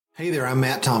Hey there, I'm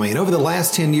Matt Tommey, and over the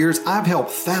last 10 years, I've helped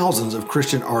thousands of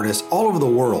Christian artists all over the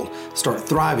world start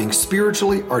thriving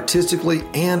spiritually, artistically,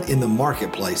 and in the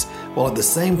marketplace, while at the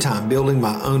same time building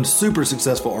my own super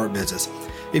successful art business.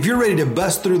 If you're ready to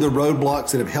bust through the roadblocks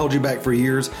that have held you back for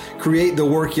years, create the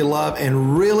work you love,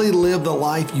 and really live the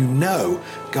life you know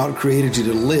God created you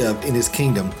to live in His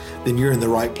kingdom, then you're in the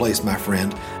right place, my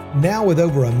friend. Now with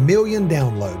over 1 million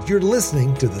downloads, you're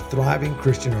listening to the Thriving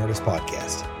Christian Artist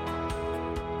Podcast.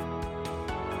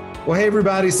 Well, hey,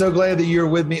 everybody. So glad that you're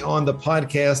with me on the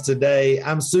podcast today.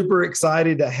 I'm super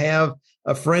excited to have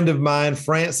a friend of mine,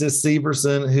 Francis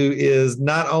Severson, who is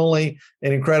not only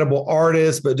an incredible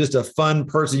artist, but just a fun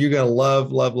person. You're going to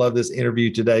love this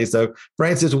interview today. So,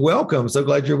 Francis, welcome. So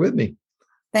glad you're with me.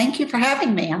 Thank you for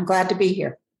having me. I'm glad to be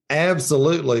here.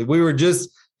 Absolutely. We were just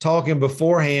talking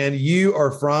beforehand. You are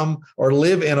from or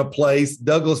live in a place,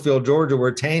 Douglasville, Georgia,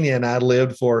 where Tanya and I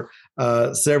lived for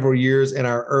several years in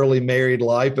our early married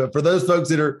life. But for those folks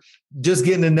that are just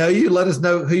getting to know you, let us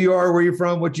know who you are, where you're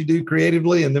from, what you do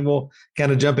creatively, and then we'll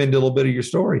kind of jump into a little bit of your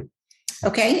story.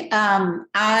 Okay.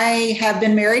 I have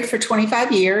been married for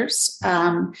 25 years.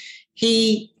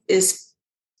 He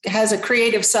has a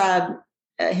creative side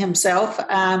himself.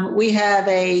 We have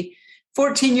a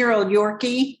 14-year-old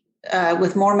Yorkie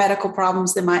with more medical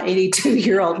problems than my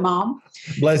 82-year-old mom.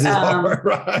 Bless his heart,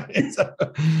 right?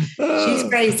 She's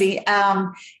crazy.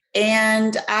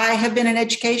 And I have been in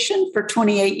education for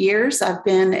 28 years. I've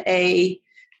been a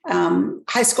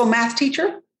high school math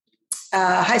teacher,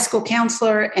 high school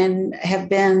counselor, and have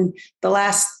been the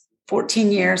last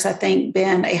 14 years, I think,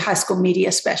 been a high school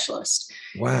media specialist.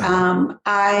 Wow.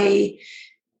 I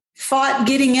fought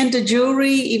getting into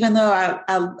jewelry, even though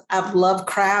I've loved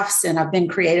crafts and I've been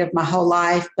creative my whole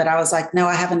life. But I was like, no,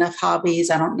 I have enough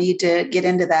hobbies. I don't need to get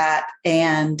into that.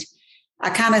 And I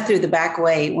kind of threw the back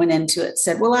away, went into it,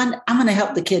 said, well, I'm going to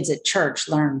help the kids at church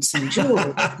learn some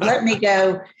jewelry. Let me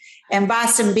go and buy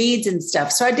some beads and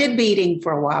stuff. So I did beading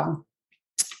for a while.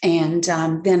 And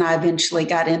then I eventually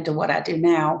got into what I do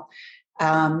now.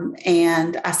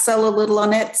 And I sell a little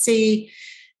on Etsy.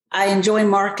 I enjoy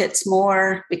markets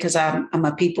more because I'm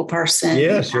a people person.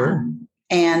 Yeah, sure.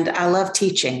 And I love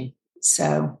teaching.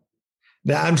 So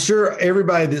now I'm sure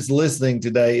everybody that's listening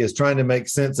today is trying to make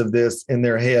sense of this in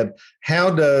their head.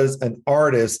 How does an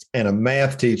artist and a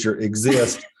math teacher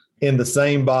exist in the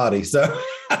same body? So,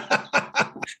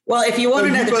 well, if you want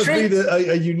to know the truth,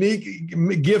 a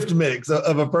unique gift mix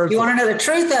of a person. You want to know the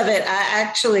truth of it? I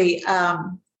actually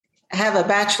have a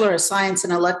Bachelor of Science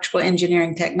in Electrical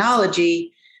Engineering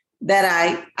Technology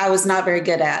that I was not very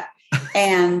good at,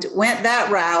 and went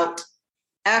that route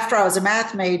after I was a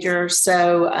math major.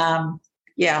 So,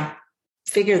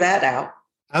 figure that out.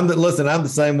 I'm the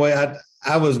same way.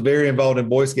 I was very involved in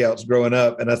Boy Scouts growing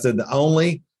up. And I said, the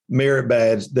only merit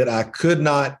badge that I could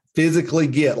not physically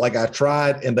get, like I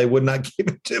tried and they would not give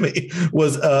it to me,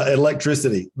 was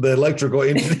electricity, the electrical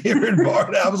engineering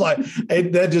part. I was like, hey,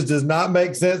 that just does not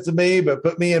make sense to me, but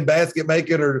put me in basket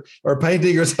making or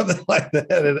painting or something like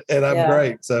that. And I'm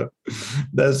great. So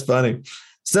that's funny.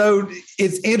 So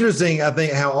it's interesting, I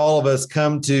think, how all of us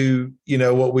come to,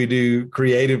 what we do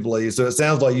creatively. So it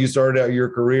sounds like you started out your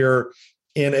career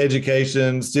in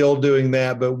education, still doing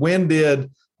that. But when did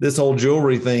this whole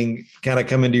jewelry thing kind of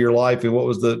come into your life, and what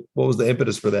was the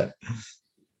impetus for that?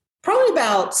 Probably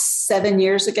about 7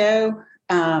 years ago.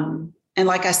 And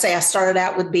like I say, I started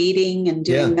out with beading and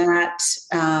doing that.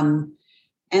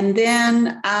 And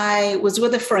then I was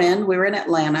with a friend. We were in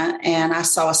Atlanta, and I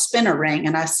saw a spinner ring,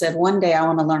 and I said, one day I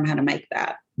want to learn how to make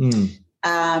that.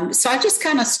 So I just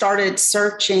kind of started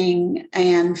searching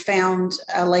and found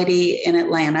a lady in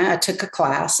Atlanta. I took a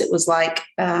class. It was like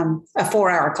a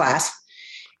 4-hour class.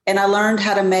 And I learned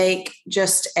how to make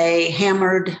just a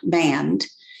hammered band.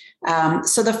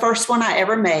 So the first one I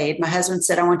ever made, my husband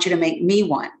said, I want you to make me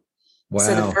one. Wow.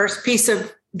 So the first piece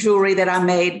of jewelry that I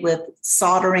made with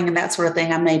soldering and that sort of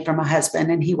thing, I made for my husband,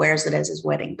 and he wears it as his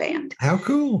wedding band. How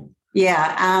cool.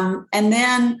 Yeah. And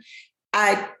then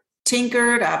I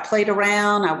tinkered, I played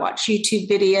around, I watched YouTube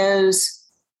videos,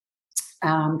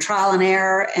 trial and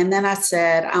error. And then I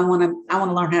said, I want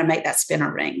to learn how to make that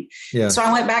spinner ring. Yeah. So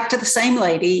I went back to the same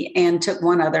lady and took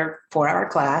one other 4-hour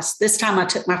class. This time I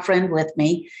took my friend with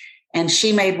me, and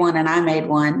she made one and I made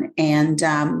one. And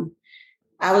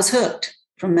I was hooked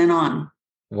from then on.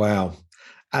 Wow.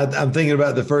 I'm thinking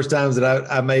about the first times that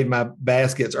I made my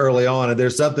baskets early on, and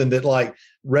there's something that like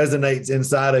resonates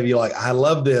inside of you. Like, I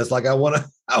love this. Like, I want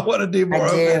to do more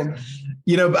of it.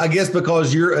 I guess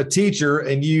because you're a teacher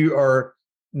and you are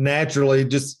naturally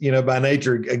just, by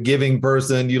nature, a giving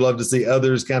person, you love to see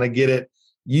others kind of get it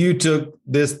you took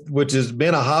this, which has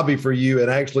been a hobby for you, and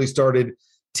actually started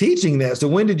teaching that. So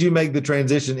when did you make the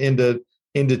transition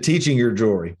into teaching your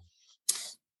jewelry?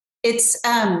 It's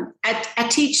I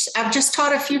teach. I've just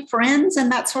taught a few friends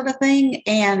and that sort of thing,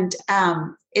 and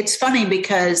it's funny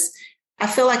because I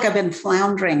feel like I've been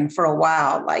floundering for a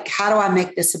while. Like, how do I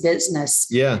make this a business?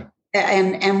 Yeah.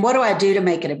 And what do I do to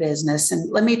make it a business?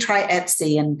 And let me try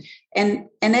Etsy, and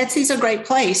Etsy's a great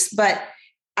place, but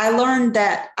I learned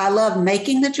that I love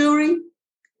making the jewelry.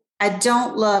 I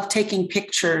don't love taking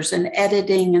pictures and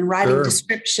editing and writing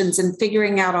descriptions and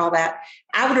figuring out all that.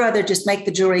 I would rather just make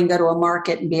the jewelry and go to a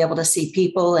market and be able to see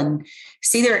people and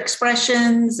see their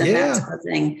expressions and that sort of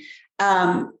thing.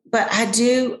 But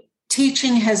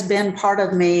teaching has been part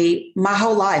of me my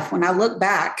whole life. When I look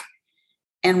back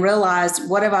and realize,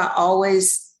 what have I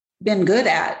always been good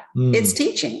at? It's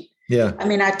teaching. Yeah. I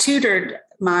mean, I tutored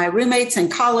my roommates in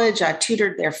college. I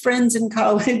tutored their friends in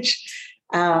college.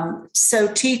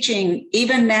 So teaching,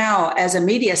 even now as a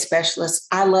media specialist,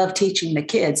 I love teaching the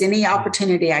kids. Any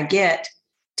opportunity I get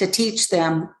to teach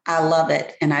them, I love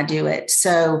it and I do it.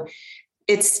 So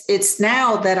it's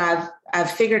now that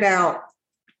I've figured out,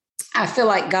 I feel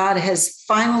like God has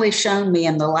finally shown me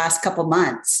in the last couple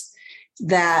months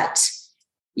that,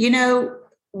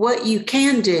 what you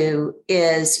can do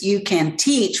is you can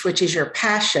teach, which is your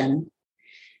passion,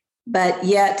 but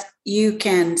yet you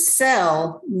can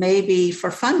sell maybe for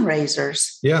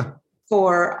fundraisers. Yeah.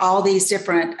 For all these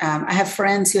different, I have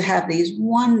friends who have these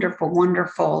wonderful,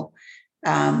 wonderful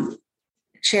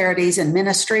charities and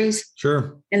ministries.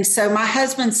 Sure. And so my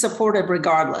husband's supportive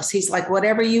regardless. He's like,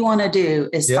 whatever you want to do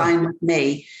is fine with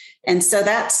me. And so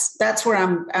that's where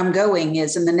I'm going,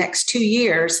 is in the next 2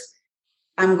 years,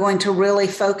 I'm going to really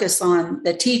focus on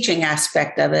the teaching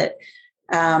aspect of it.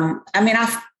 I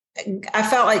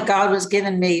felt like God was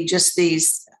giving me just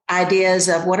these ideas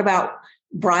of, what about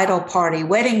bridal party,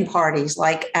 wedding parties,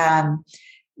 like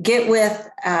get with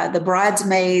the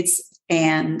bridesmaids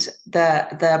and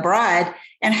the bride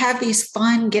and have these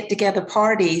fun get together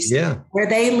parties where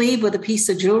they leave with a piece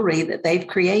of jewelry that they've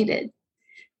created.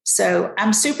 So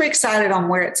I'm super excited on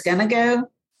where it's going to go.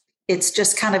 It's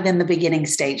just kind of in the beginning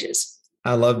stages.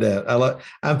 I love that.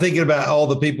 I'm thinking about all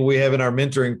the people we have in our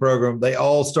mentoring program. They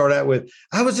all start out with,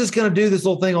 I was just going to do this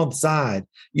little thing on the side,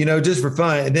 just for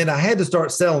fun. And then I had to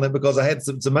start selling it because I had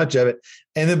so much of it.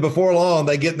 And then before long,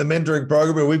 they get in the mentoring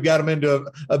program and we've got them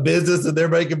into a business and they're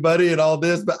making money and all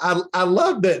this. But I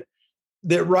love that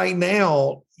right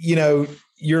now,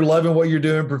 you're loving what you're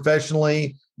doing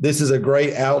professionally. This is a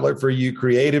great outlet for you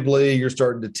creatively. You're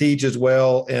starting to teach as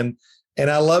well. And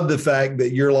I love the fact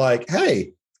that you're like,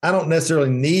 hey, I don't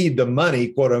necessarily need the money,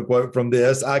 quote unquote, from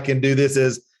this. I can do this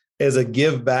as a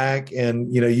give back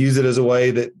and, use it as a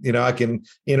way that, I can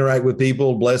interact with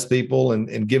people, bless people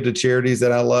and give to charities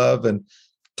that I love. And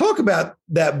talk about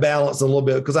that balance a little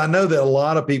bit, because I know that a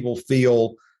lot of people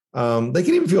feel they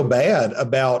can even feel bad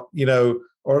about,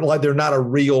 or like they're not a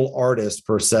real artist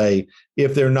per se,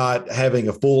 if they're not having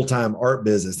a full-time art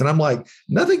business. And I'm like,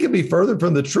 nothing could be further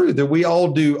from the truth, that we all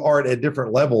do art at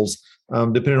different levels,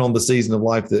 depending on the season of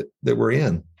life that we're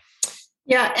in.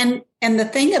 Yeah. And the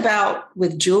thing about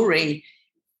with jewelry,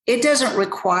 it doesn't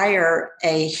require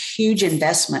a huge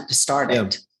investment to start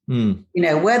it.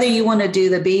 Whether you want to do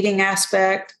the beading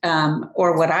aspect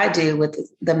or what I do with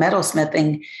the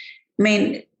metalsmithing, I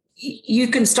mean, you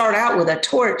can start out with a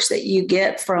torch that you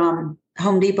get from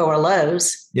Home Depot or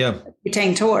Lowe's,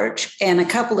 butane torch, and a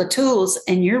couple of tools,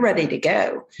 and you're ready to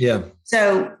go. Yeah.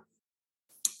 So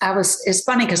it's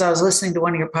funny because I was listening to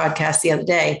one of your podcasts the other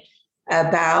day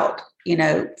about,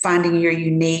 finding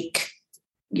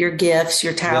your gifts,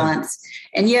 your talents.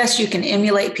 And yes, you can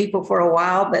emulate people for a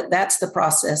while, but that's the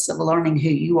process of learning who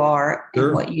you are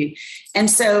and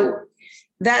and so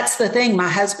that's the thing. My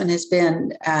husband has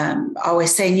been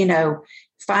always saying,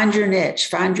 find your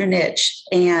niche.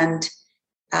 And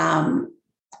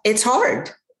it's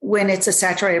hard when it's a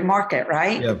saturated market,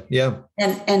 right? Yeah. Yeah.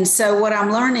 And so what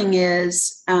I'm learning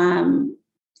is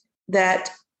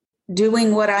that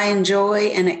doing what I enjoy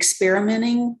and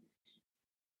experimenting,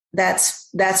 that's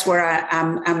where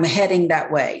I'm heading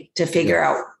that way to figure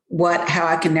out how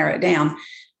I can narrow it down.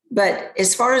 But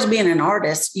as far as being an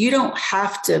artist, you don't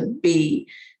have to be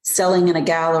selling in a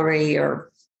gallery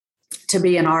or to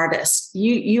be an artist.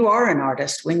 You are an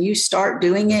artist when you start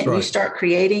doing it and you start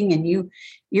creating, and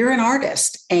you're an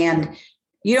artist, and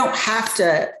you don't have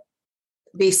to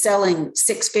be selling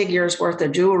 6 figures worth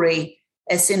of jewelry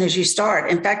as soon as you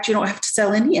start. In fact, you don't have to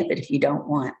sell any of it if you don't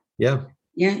want. Yeah.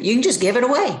 Yeah. You can just give it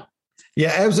away.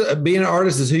 Yeah, absolutely. Being an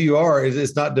artist is who you are.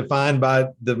 It's not defined by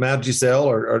the amount you sell,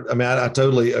 or I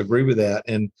totally agree with that.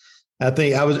 And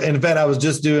in fact, I was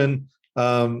just doing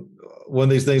one of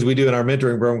these things we do in our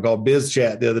mentoring program called Biz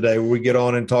Chat the other day, where we get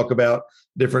on and talk about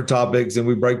different topics and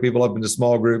we break people up into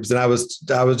small groups. And I was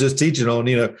just teaching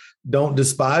on, don't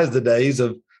despise the days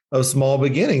of small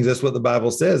beginnings. That's what the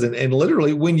Bible says. And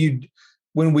literally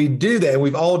when we do that, and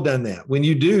we've all done that, when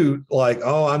you do like,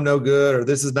 oh, I'm no good, or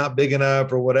this is not big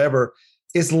enough or whatever,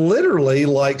 it's literally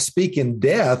like speaking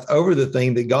death over the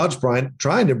thing that God's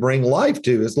trying to bring life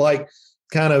to. It's like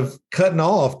kind of cutting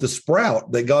off the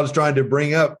sprout that God's trying to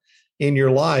bring up in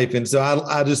your life. And so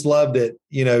I just love that,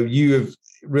 you have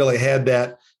really had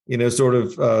that, sort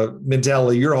of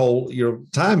mentality your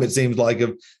time, it seems like,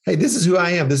 of, hey, this is who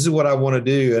I am. This is what I want to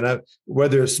do. And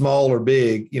whether it's small or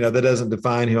big, that doesn't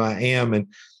define who I am. And,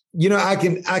 I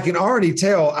can already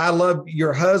tell I love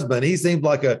your husband. He seems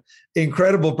like an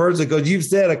incredible person, because you've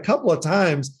said a couple of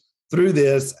times through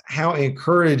this how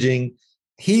encouraging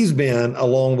he's been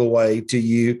along the way to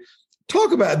you.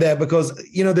 Talk about that, because,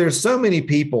 there's so many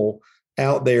people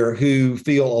out there who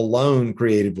feel alone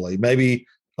creatively, maybe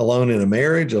alone in a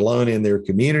marriage, alone in their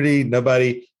community.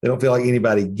 They don't feel like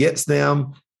anybody gets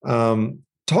them.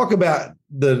 Talk about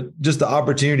the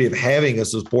opportunity of having a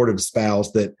supportive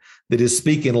spouse that is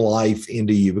speaking life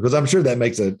into you, because I'm sure that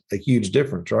makes a huge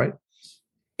difference, right?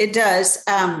 It does.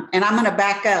 And I'm going to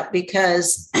back up,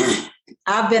 because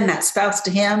I've been that spouse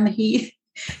to him. He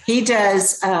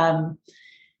does.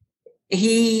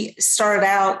 He started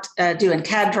out doing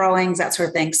CAD drawings, that sort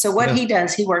of thing. So what he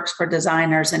does, he works for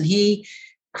designers, and he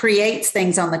creates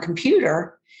things on the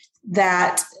computer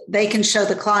that they can show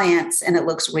the clients and it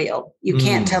looks real. You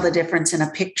can't tell the difference in a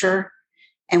picture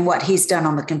and what he's done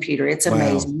on the computer. It's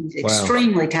amazing. He's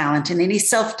extremely talented, and he's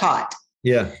self-taught.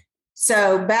 Yeah.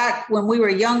 So back when we were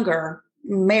younger,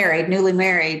 newly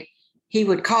married, he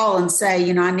would call and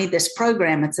say, I need this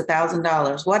program. It's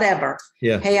 $1,000, whatever.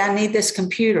 Yeah. Hey, I need this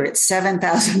computer. It's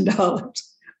 $7,000,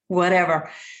 whatever.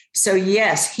 So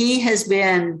yes, he has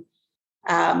been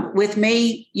with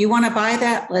me. You want to buy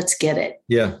that? Let's get it.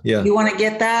 Yeah. Yeah. You want to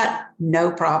get that? No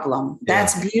problem.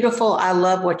 That's beautiful. I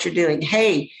love what you're doing.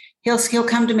 Hey, he'll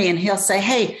come to me and he'll say,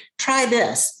 hey, try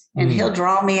this. And he'll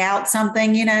draw me out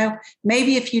something,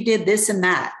 maybe if you did this and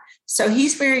that. So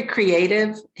he's very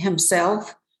creative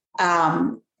himself.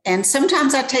 And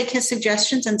sometimes I take his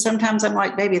suggestions, and sometimes I'm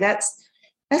like, baby, that's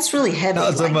really heavy.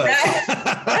 Not so much.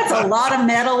 That's a lot of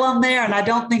metal on there, and I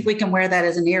don't think we can wear that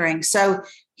as an earring. So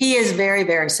he is very,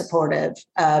 very supportive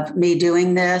of me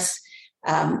doing this,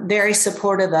 very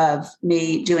supportive of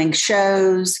me doing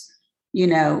shows.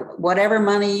 Whatever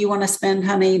money you want to spend,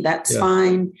 honey, that's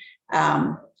fine.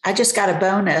 I just got a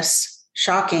bonus,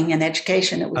 shocking in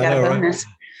education that we got a bonus,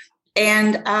 right?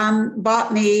 And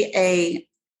bought me a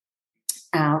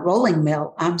rolling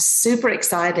mill. I'm super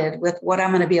excited with what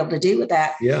I'm going to be able to do with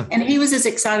that. Yeah. And he was as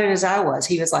excited as I was.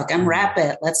 He was like, unwrap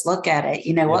it. Let's look at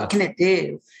it. What can it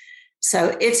do?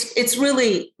 So it's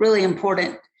really, really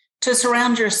important to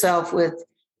surround yourself with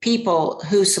people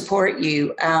who support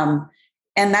you.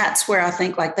 And that's where I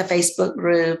think like the Facebook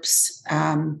groups,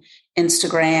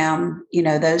 Instagram,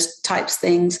 those types of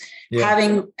things,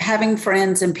 having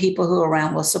friends and people who are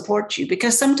around will support you.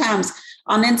 Because sometimes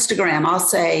on Instagram, I'll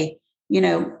say,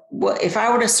 if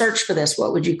I were to search for this,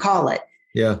 what would you call it?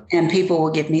 Yeah. And people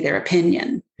will give me their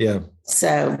opinion. Yeah.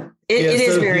 So it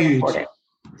is very important.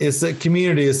 It's a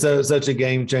community is such a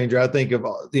game changer. I think of,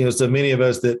 so many of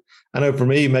us that I know for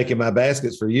me making my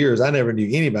baskets for years, I never knew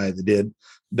anybody that did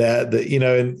that,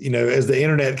 and as the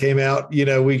internet came out,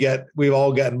 we've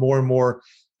all gotten more and more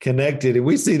connected, and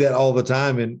we see that all the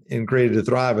time in Created to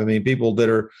Thrive. I mean, people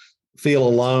that feel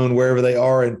alone wherever they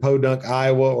are in Podunk,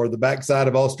 Iowa, or the backside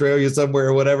of Australia somewhere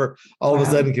or whatever, all of a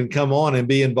sudden can come on and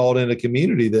be involved in a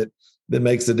community that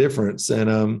makes a difference.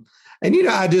 And I'm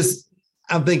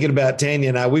thinking about Tanya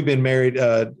and I, we've been married.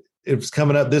 It's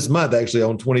coming up this month, actually,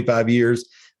 on 25 years.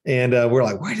 And we're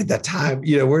like, where did that time,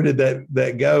 where did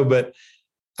that go? But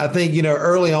I think,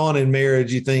 early on in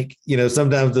marriage, you think,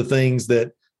 sometimes the things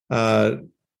that, that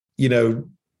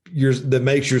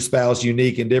makes your spouse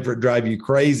unique and different drive you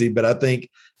crazy. But I think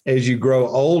as you grow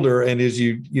older and as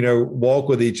you, walk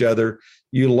with each other,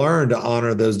 you learn to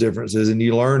honor those differences and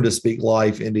you learn to speak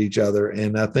life into each other.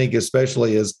 And I think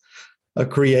especially as a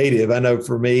creative, I know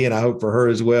for me, and I hope for her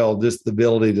as well, just the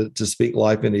ability to speak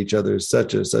life into each other is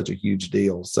such a huge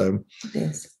deal. So,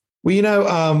 yes.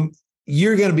 Well,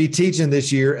 you're going to be teaching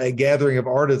this year at Gathering of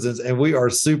Artisans, and we are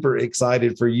super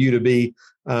excited for you to be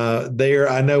there.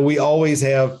 I know we always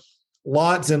have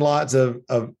lots and lots of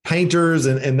painters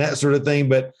and that sort of thing,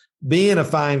 but being a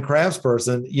fine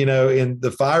craftsperson, in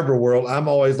the fiber world, I'm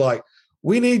always like,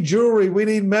 we need jewelry, we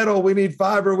need metal, we need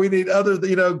fiber, we need other,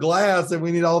 glass, and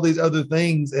we need all these other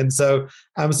things. And so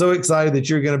I'm so excited that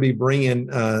you're going to be bringing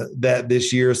that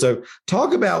this year. So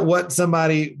talk about what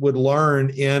somebody would learn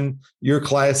in your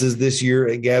classes this year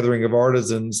at Gathering of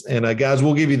Artisans. And guys,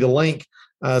 we'll give you the link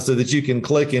so that you can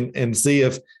click and see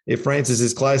if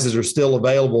Francis's classes are still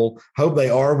available. Hope they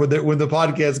are when the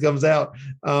podcast comes out.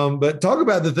 But talk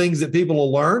about the things that people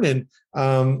will learn, and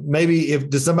maybe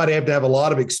does somebody have to have a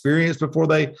lot of experience before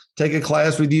they take a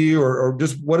class with you, or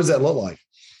just what does that look like?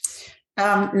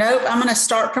 Nope. I'm going to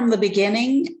start from the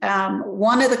beginning.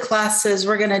 One of the classes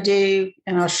we're going to do,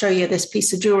 and I'll show you this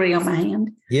piece of jewelry on my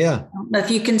hand. Yeah. I don't know if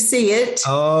you can see it.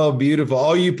 Oh, beautiful.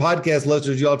 All you podcast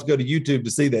listeners, you'll have to go to YouTube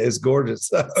to see that. It's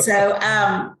gorgeous.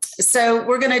 So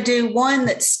we're going to do one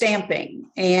that's stamping,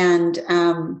 and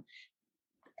I'm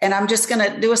just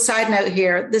going to do a side note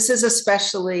here. This is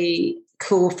especially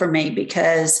cool for me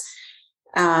because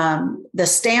the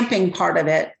stamping part of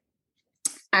it,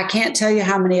 I can't tell you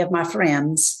how many of my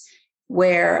friends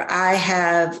where I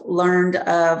have learned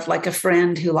of, like a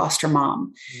friend who lost her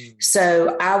mom.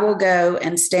 So I will go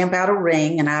and stamp out a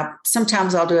ring, and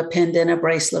sometimes I'll do a pendant, a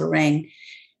bracelet, a ring,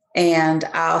 and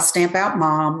I'll stamp out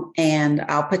mom, and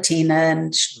I'll patina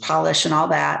and polish and all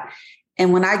that.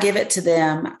 And when I give it to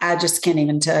them, I just can't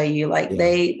even tell you,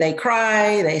 they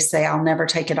cry, they say, I'll never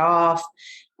take it off.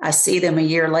 I see them a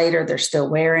year later, they're still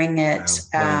wearing it.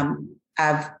 Wow.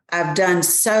 I've done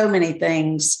so many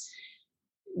things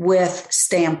with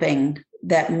stamping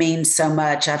that means so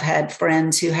much. I've had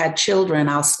friends who had children.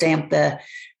 I'll stamp the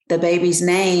baby's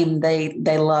name.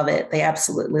 They love it. They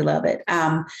absolutely love it.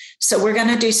 So we're going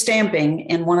to do stamping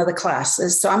in one of the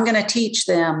classes. So I'm going to teach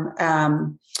them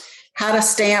how to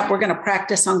stamp. We're going to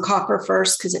practice on copper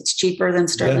first because it's cheaper than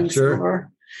sterling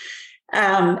silver.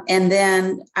 And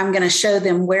then I'm going to show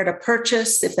them where to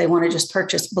purchase if they want to just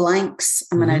purchase blanks.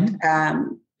 I'm going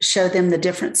to show them the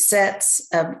different sets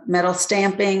of metal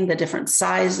stamping, the different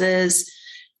sizes,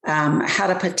 how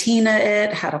to patina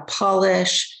it, how to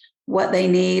polish, what they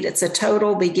need. It's a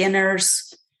total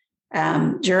beginner's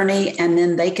journey, and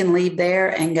then they can leave there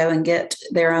and go and get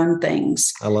their own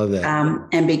things. I love that.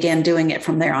 And begin doing it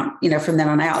from there on, from then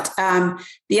on out.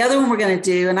 The other one we're going to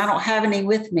do, and I don't have any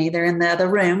with me, they're in the other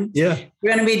room. Yeah.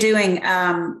 We're going to be doing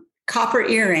copper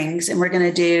earrings, and we're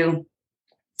going to do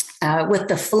with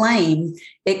the flame,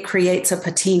 it creates a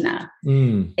patina.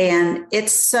 And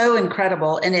it's so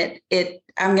incredible. And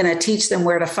I'm going to teach them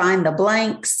where to find the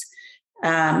blanks,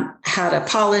 how to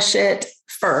polish it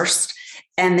first,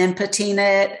 and then patina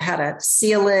it, how to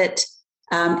seal it.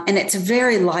 And it's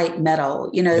very light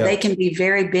metal. They can be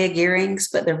very big earrings,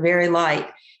 but they're very light.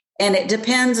 And it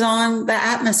depends on the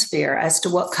atmosphere as to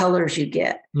what colors you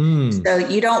get. So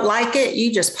you don't like it,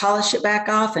 you just polish it back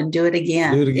off and do it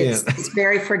again. It's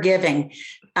very forgiving.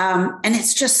 And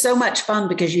it's just so much fun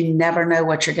because you never know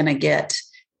what you're going to get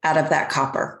out of that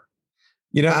copper.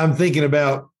 I'm thinking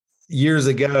about years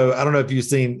ago, I don't know if you've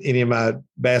seen any of my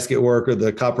basket work or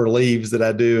the copper leaves that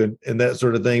I do and that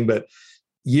sort of thing. But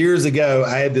years ago,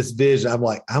 I had this vision. I'm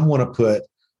like, I want to put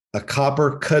a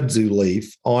copper kudzu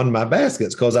leaf on my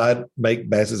baskets because I make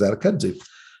baskets out of kudzu.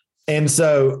 And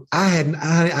so I didn't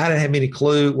have any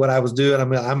clue what I was doing. I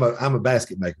mean, I'm a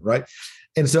basket maker, right?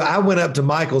 And so I went up to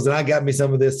Michael's and I got me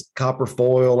some of this copper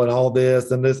foil and all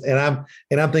this and this, and I'm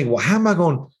thinking, well, how am I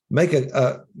going to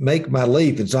make my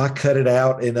leaf? And so I cut it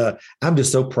out, and I'm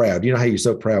just so proud. You know how you're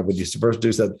so proud when you first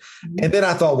do something. And then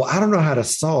I thought, well, I don't know how to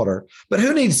solder, but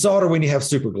who needs solder when you have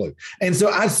super glue? And so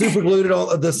I super glued it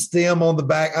on the stem on the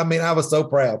back. I mean, I was so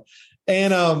proud.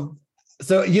 And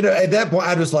so at that point,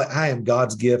 I was like, I am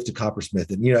God's gift to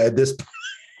coppersmithing.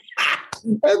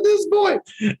 At this point,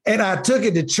 and I took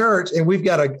it to church, and we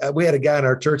had a guy in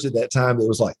our church at that time that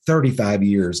was like 35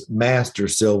 years, master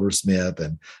silversmith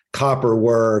and copper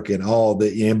work and all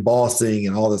the embossing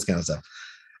and all this kind of stuff.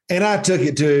 And I took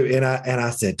it to him, and I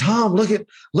said, Tom, look at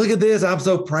this. I'm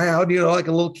so proud, like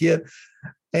a little kid.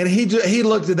 And he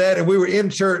looked at that, and we were in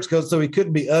church so he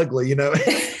couldn't be ugly,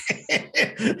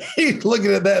 He's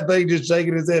looking at that thing, just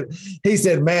shaking his head. He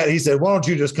said, Matt, why don't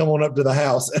you just come on up to the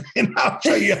house and I'll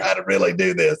show you how to really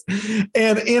do this.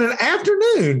 And in an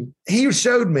afternoon, he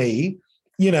showed me,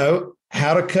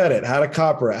 how to cut it, how to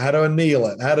copper it, how to anneal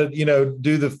it, how to,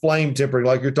 do the flame tempering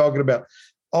like you're talking about,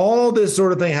 all this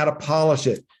sort of thing, how to polish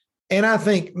it. And I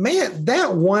think, man,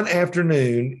 that one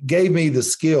afternoon gave me the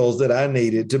skills that I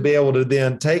needed to be able to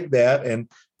then take that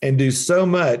and do so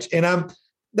much. And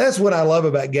that's what I love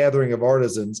about Gathering of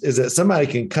Artisans, is that somebody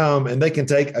can come and they can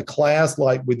take a class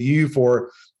like with you for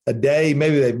a day.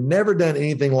 Maybe they've never done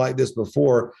anything like this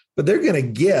before, but they're going to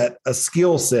get a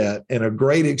skill set and a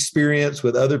great experience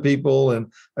with other people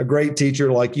and a great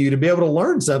teacher like you to be able to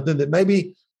learn something that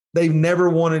maybe they've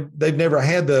never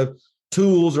had the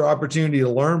tools or opportunity to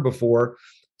learn before.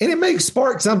 And it may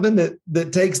spark something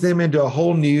that takes them into a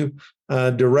whole new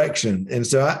direction. And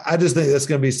so I just think that's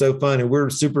going to be so fun. And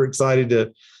we're super excited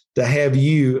to have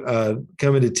you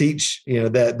coming to teach,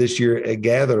 that this year at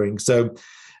Gathering. So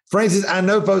Francis, I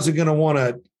know folks are going to want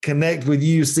to connect with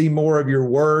you, see more of your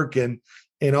work and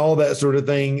all that sort of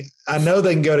thing. I know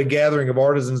they can go to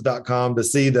gatheringofartisans.com to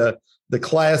see the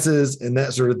classes and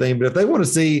that sort of thing. But if they want to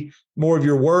see more of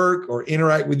your work or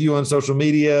interact with you on social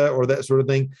media or that sort of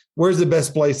thing, where's the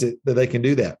best place that they can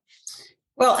do that?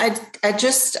 Well, I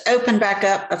just opened back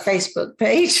up a Facebook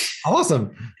page.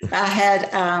 Awesome. I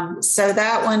had, so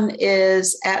that one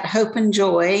is at Hope and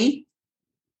Joy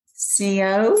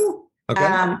CO. Okay.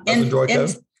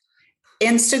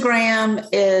 Instagram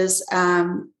is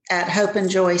at Hope and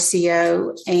Joy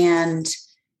CO, and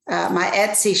my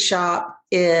Etsy shop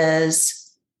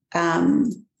is,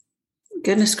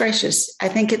 goodness gracious, I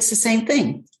think it's the same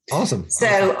thing. Awesome.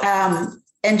 So,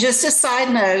 and just a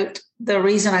side note, the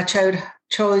reason I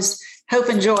chose Hope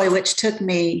and Joy, which took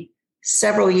me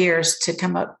several years to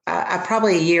come up,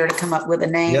 probably a year to come up with a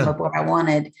name of what I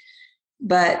wanted,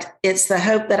 but it's the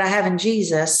hope that I have in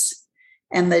Jesus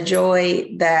and the joy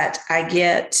that I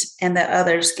get and that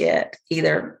others get,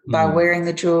 either by wearing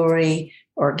the jewelry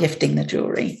or gifting the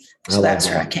jewelry. So that's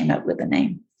where I came up with the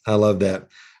name. I love that.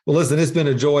 Well, listen, it's been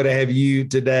a joy to have you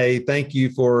today. Thank you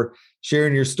for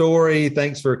sharing your story.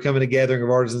 Thanks for coming to Gathering of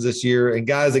Artisans this year. And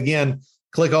guys, again,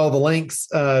 click all the links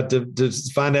to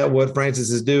find out what Francis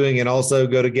is doing, and also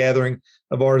go to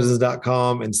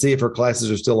gatheringofartisans.com and see if her classes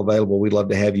are still available. We'd love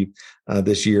to have you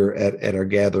this year at our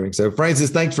gathering. So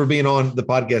Francis, thanks for being on the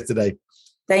podcast today.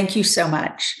 Thank you so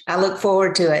much. I look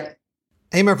forward to it.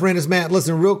 Hey, my friend, it's Matt.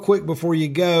 Listen, real quick before you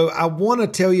go, I want to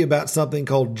tell you about something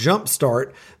called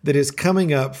Jumpstart that is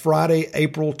coming up Friday,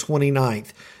 April 29th.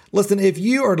 Listen, if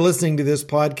you are listening to this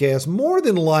podcast, more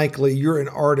than likely you're an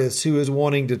artist who is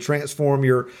wanting to transform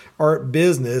your art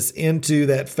business into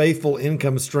that faithful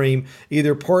income stream,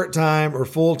 either part-time or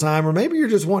full-time, or maybe you're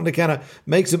just wanting to kind of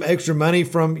make some extra money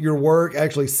from your work,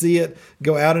 actually see it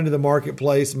go out into the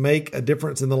marketplace, make a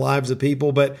difference in the lives of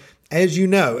people. But as you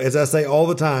know, as I say all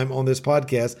the time on this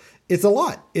podcast, it's a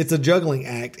lot. It's a juggling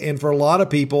act. And for a lot of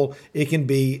people, it can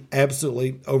be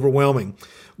absolutely overwhelming.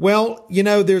 Well,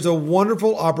 there's a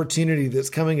wonderful opportunity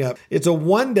that's coming up. It's a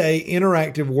one-day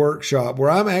interactive workshop where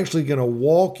I'm actually going to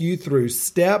walk you through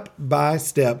step by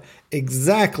step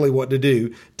exactly what to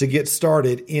do to get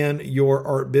started in your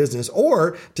art business,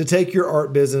 or to take your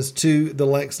art business to the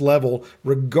next level,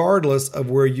 regardless of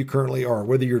where you currently are,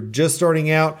 whether you're just starting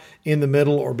out, in the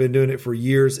middle, or been doing it for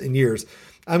years and years.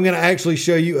 I'm going to actually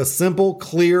show you a simple,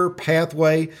 clear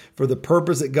pathway for the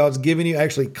purpose that God's given you,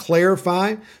 actually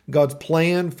clarify God's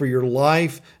plan for your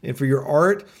life and for your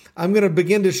art. I'm going to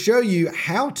begin to show you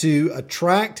how to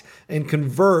attract and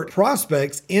convert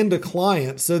prospects into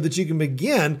clients so that you can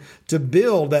begin to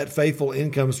build that faithful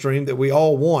income stream that we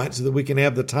all want, so that we can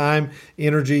have the time,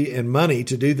 energy, and money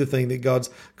to do the thing that God's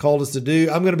called us to do.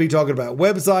 I'm going to be talking about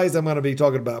websites. I'm going to be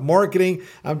talking about marketing.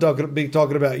 I'm going to be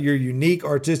talking about your unique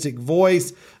artistic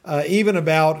voice, even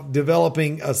about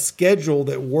developing a schedule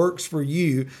that works for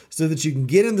you so that you can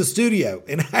get in the studio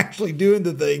and actually doing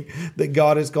the thing that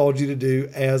God has called you to do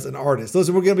as an artist.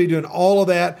 Listen, we're going to be doing all of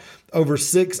that over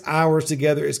 6 hours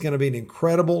together. It's going to be an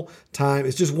incredible time.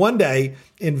 It's just one day.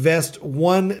 Invest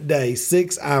one day,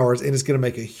 6 hours, and it's going to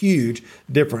make a huge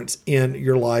difference in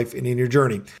your life and in your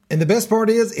journey. And the best part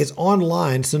is it's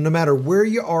online, so no matter where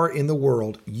you are in the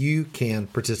world, you can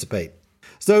participate.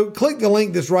 So click the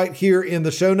link that's right here in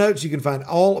the show notes. You can find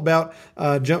all about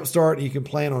Jumpstart. You can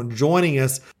plan on joining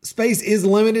us. Space is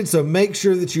limited, so make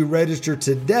sure that you register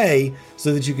today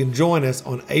so that you can join us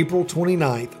on April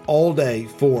 29th all day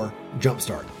for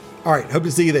Jumpstart. All right, hope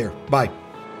to see you there. Bye.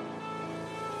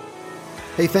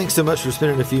 Hey, thanks so much for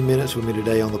spending a few minutes with me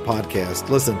today on the podcast.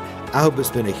 Listen, I hope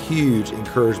it's been a huge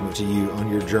encouragement to you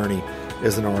on your journey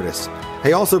as an artist.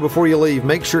 Hey, also, before you leave,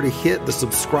 make sure to hit the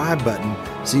subscribe button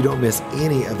so you don't miss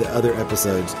any of the other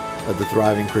episodes of the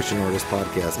Thriving Christian Artist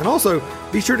Podcast. And also,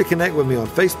 be sure to connect with me on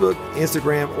Facebook,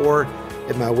 Instagram, or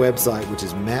at my website, which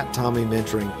is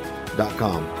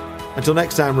matttommeymentoring.com. Until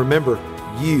next time, remember,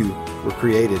 you were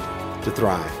created to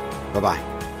thrive. Bye-bye.